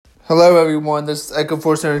Hello, everyone. This is Echo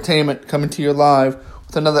Force Entertainment coming to you live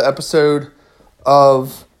with another episode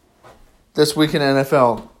of This Week in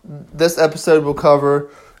NFL. This episode will cover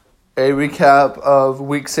a recap of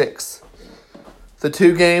Week 6. The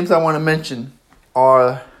two games I want to mention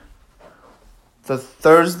are the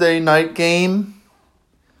Thursday night game.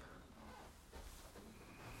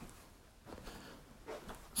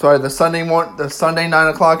 The Sunday 9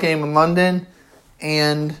 o'clock game in London,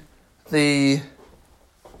 and the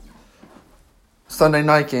Sunday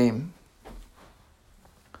night game.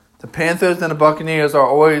 The Panthers and the Buccaneers are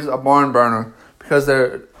always a barn burner because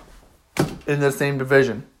they're in the same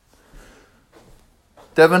division.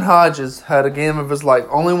 Devin Hodges had a game of his life,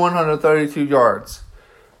 only 132 yards.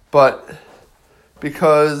 But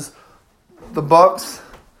because the Bucs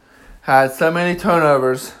had so many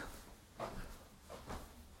turnovers,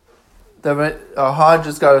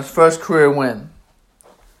 Hodges got his first career win.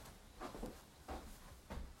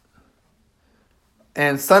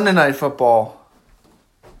 And Sunday Night Football,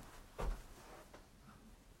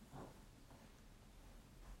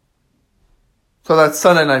 so that's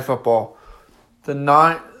Sunday Night Football.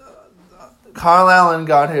 Kyle Allen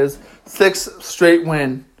got his 6th straight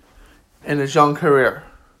win in his young career.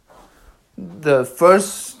 The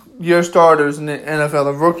first-year starters in the NFL,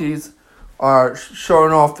 the rookies, are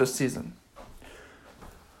showing off this season.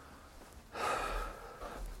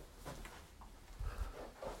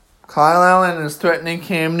 Kyle Allen is threatening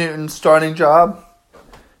Cam Newton's starting job,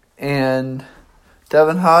 and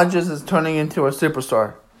Devin Hodges is turning into a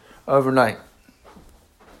superstar overnight.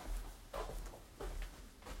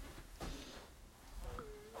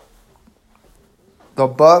 The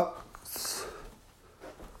Bucs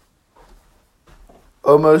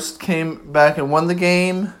almost came back and won the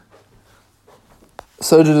game.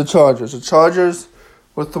 So did the Chargers. The Chargers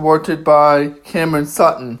were thwarted by Cameron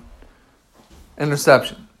Sutton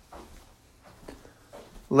interception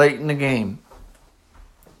late in the game.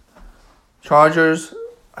 Chargers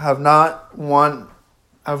have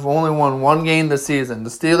only won one game this season. The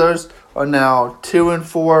Steelers are now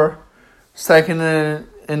 2-4, second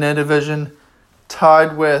in their division,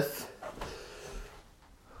 tied with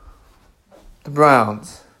the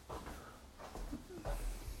Browns.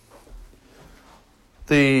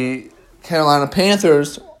 The Carolina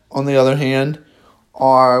Panthers, on the other hand,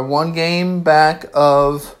 are one game back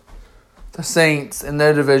of the Saints in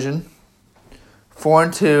their division,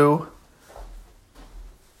 4-2.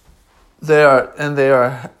 They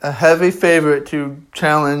are a heavy favorite to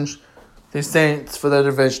challenge the Saints for their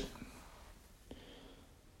division.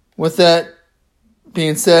 With that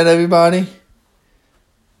being said, everybody,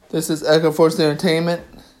 this is Echo Force Entertainment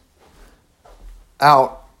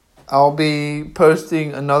out. I'll be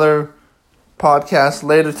posting another podcast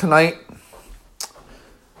later tonight,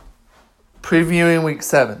 previewing Week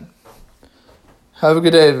 7. Have a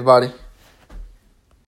good day, everybody.